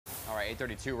right,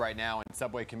 8:32 right now, and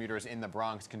subway commuters in the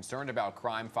Bronx concerned about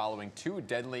crime following two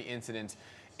deadly incidents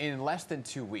in less than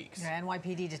 2 weeks. Yeah,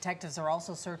 NYPD detectives are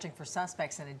also searching for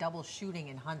suspects in a double shooting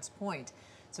in Hunts Point.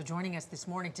 So joining us this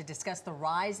morning to discuss the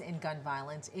rise in gun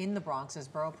violence in the Bronx is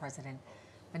Borough President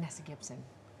Vanessa Gibson.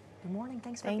 Good morning.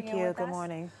 Thanks for being with us. Thank you. Good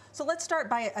morning. So let's start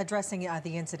by addressing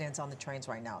the incidents on the trains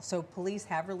right now. So police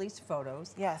have released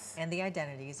photos and the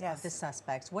identities of the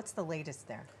suspects. What's the latest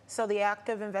there? So the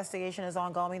active investigation is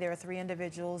ongoing. There are 3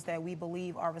 individuals that we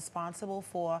believe are responsible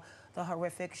for the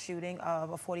horrific shooting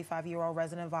of a 45-year-old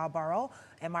resident of our borough.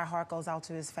 And my heart goes out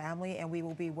to his family, and we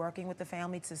will be working with the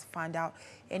family to find out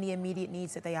any immediate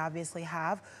needs that they obviously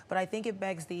have. But I think it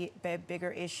begs the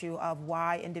bigger issue of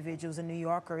why individuals and New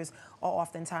Yorkers are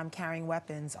oftentimes carrying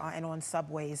weapons and on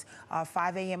subways.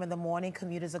 5 a.m. in the morning,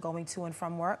 commuters are going to and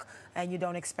from work, and you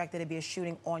don't expect there to be a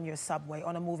shooting on your subway,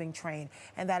 on a moving train,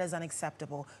 and that is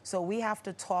unacceptable. So we have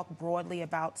to talk broadly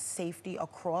about safety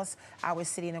across our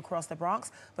city and across the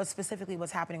Bronx, but specifically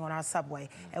what's happening on our subway.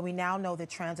 And we now know that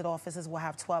transit officers will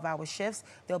have 12-hour shifts.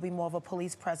 There'll be more of a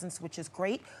police presence, which is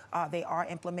great. They are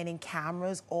implementing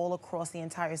cameras all across the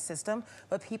entire system,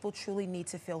 but people truly need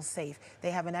to feel safe. They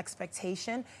have an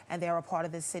expectation, and they're a part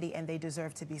of the city, and they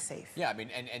deserve to be safe. Yeah, I mean,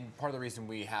 and part of the reason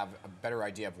we have a better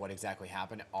idea of what exactly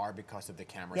happened are because of the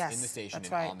cameras in the station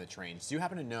and on the trains. Do you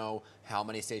happen to know how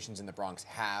many stations in the Bronx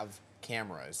have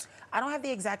cameras? I don't have the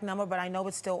exact number, but I know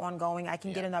it's still ongoing. I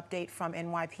can get an update from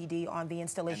NYPD on the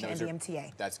installation and the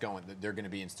MTA. They're going to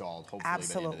be installed hopefully by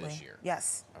the end of this year.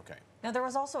 Yes. Okay. Now, there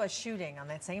was also a shooting on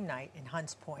that same night in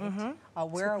Hunts Point.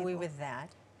 Where are we with that?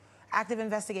 Active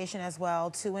investigation as well.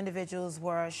 2 individuals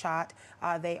were shot.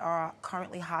 They are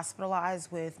currently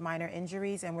hospitalized with minor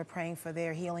injuries, and we're praying for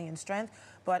their healing and strength.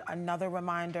 But another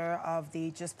reminder of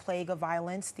the just plague of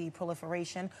violence, the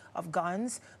proliferation of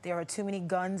guns. There are too many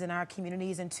guns in our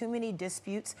communities and too many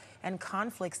disputes and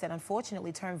conflicts that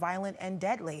unfortunately turn violent and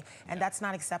deadly. And that's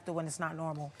not acceptable and it's not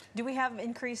normal. Do we have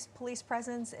increased police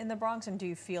presence in the Bronx, and do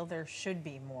you feel there should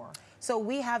be more? So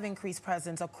we have increased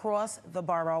presence across the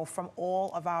borough from all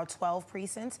of our 12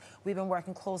 precincts. We've been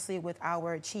working closely with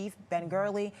our Chief, Ben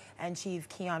Gurley, and Chief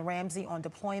Keon Ramsey on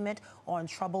deployment on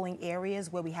troubling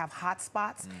areas where we have hot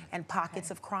spots and pockets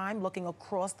of crime, looking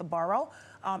across the borough.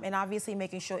 And obviously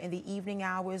making sure in the evening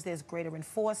hours there's greater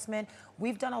enforcement.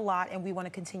 We've done a lot, and we want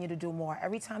to continue to do more.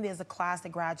 Every time there's a class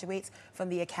that graduates from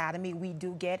the academy, we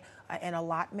do get an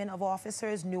allotment of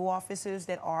officers, new officers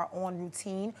that are on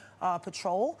routine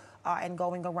patrol and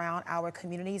going around our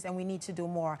communities, and we need to do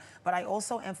more. But I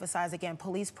also emphasize, again,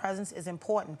 police presence is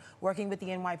important. Working with the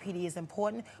NYPD is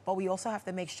important, but we also have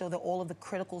to make sure that all of the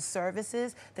critical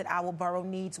services that our borough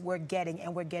needs, we're getting,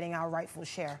 and we're getting our rightful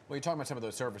share. Well, you're talking about some of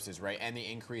those services, right? And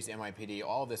the increased NYPD,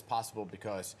 all of this possible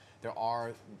because there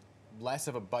are less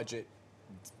of a budget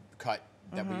cut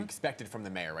that we expected from the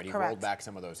mayor, right? He rolled back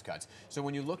some of those cuts. So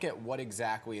when you look at what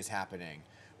exactly is happening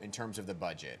in terms of the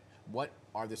budget, what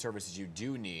are the services you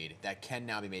do need that can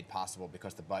now be made possible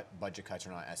because the budget cuts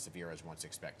are not as severe as once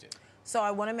expected? So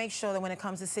I want to make sure that when it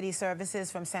comes to city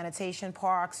services, from sanitation,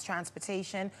 parks,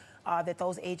 transportation, that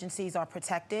those agencies are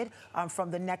protected from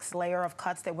the next layer of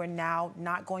cuts that we're now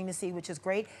not going to see, which is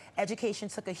great. Education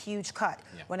took a huge cut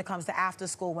when it comes to after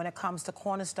school, when it comes to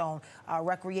Cornerstone,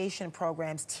 recreation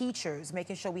programs, teachers,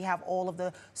 making sure we have all of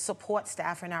the support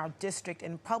staff in our district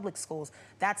and public schools.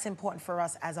 That's important for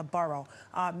us as a borough.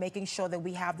 Making sure that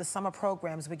we have the summer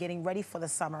programs. We're getting ready for the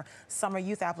summer. Summer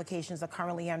youth applications are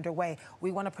currently underway.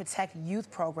 We want to protect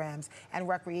youth programs and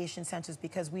recreation centers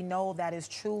because we know that is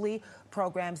truly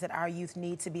programs that our youth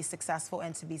need to be successful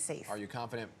and to be safe. Are you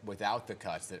confident without the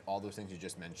cuts that all those things you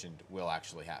just mentioned will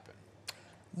actually happen?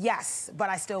 Yes, but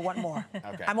I still want more.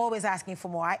 I'm always asking for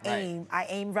more. I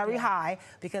aim very high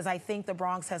because I think the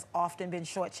Bronx has often been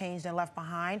shortchanged and left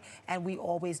behind, and we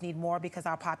always need more because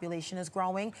our population is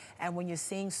growing. And when you're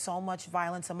seeing so much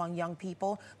violence among young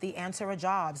people, the answer are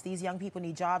jobs. These young people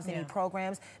need jobs, they need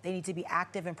programs, they need to be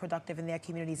active and productive in their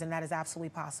communities, and that is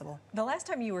absolutely possible. The last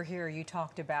time you were here, you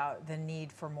talked about the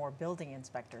need for more building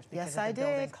inspectors because I of the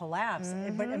building collapse.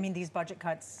 But I mean, these budget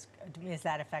cuts, is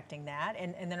that affecting that?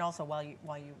 And then also, while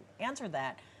you answer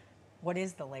that, what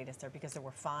is the latest there? Because there were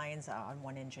fines on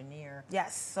one engineer.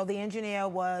 Yes, so the engineer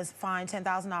was fined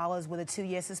 $10,000 with a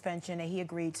 2-year suspension that he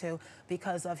agreed to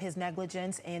because of his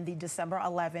negligence in the December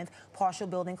 11th partial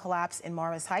building collapse in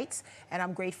Morris Heights. And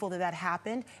I'm grateful that that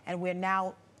happened, and we're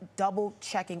now double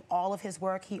checking all of his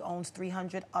work. He owns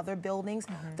 300 other buildings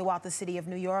throughout the city of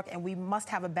New York, and we must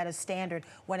have a better standard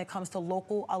when it comes to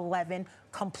local 11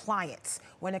 compliance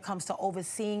when it comes to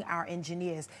overseeing our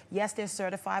engineers. Yes, they're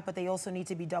certified, but they also need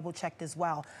to be double checked as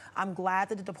well. I'm glad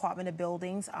that the Department of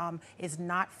Buildings is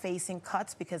not facing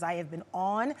cuts, because I have been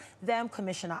on them,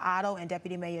 Commissioner Otto and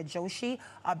Deputy Mayor Joshi,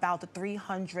 about the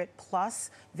 300 plus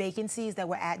vacancies that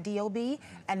were at DOB,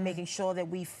 and making sure that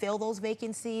we fill those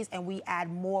vacancies and we add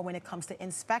more when it comes to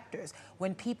inspectors.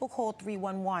 When people call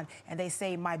 311 and they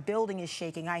say, my building is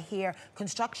shaking, I hear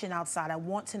construction outside, I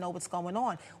want to know what's going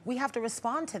on, we have to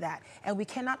respond to that. And we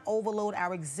cannot overload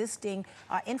our existing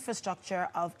infrastructure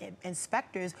of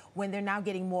inspectors when they're now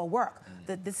getting more work.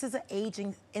 This is an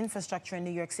aging infrastructure in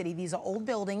New York City. These are old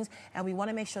buildings, and we want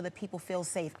to make sure that people feel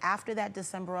safe. After that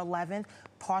December 11th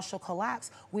partial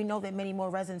collapse, we know that many more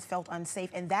residents felt unsafe,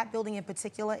 and that building in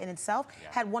particular in itself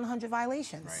had 100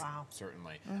 violations. Right. Wow.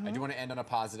 Certainly. I do want to end on a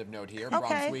positive note here. Okay.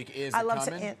 Bronx Week is I love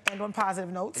coming. to end on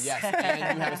positive notes. Yes,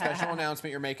 and you have a special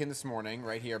announcement you're making this morning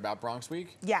right here about Bronx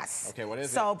Week? Yes. Okay, what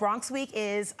is it? So Bronx Week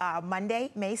is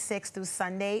Monday, May 6th through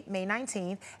Sunday, May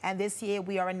 19th. And this year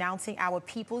we are announcing our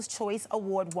People's Choice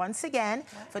Award once again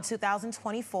for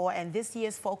 2024. And this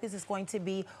year's focus is going to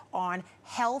be on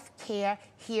healthcare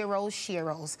heroes,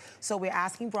 sheroes. So we're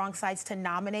asking Bronxites to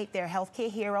nominate their healthcare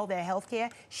hero, their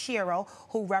healthcare shero,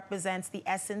 who represents the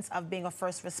essence of being a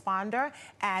first responder.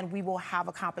 And we will have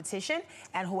a competition.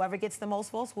 And whoever gets the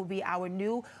most votes will be our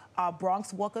new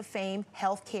Bronx Walk of Fame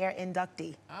healthcare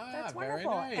inductee. That's very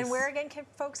wonderful. nice. And where again can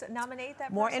folks nominate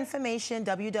that More person? information,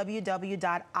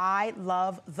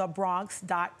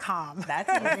 www.ilovethebronx.com. That's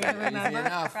easy to remember, Easy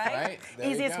enough, right? There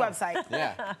you Easiest go. website.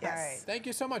 Yeah. Yes. All right. Thank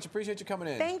you so much. Appreciate you coming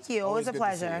in. Thank you. It Always was a good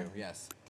to see pleasure. you. Yes.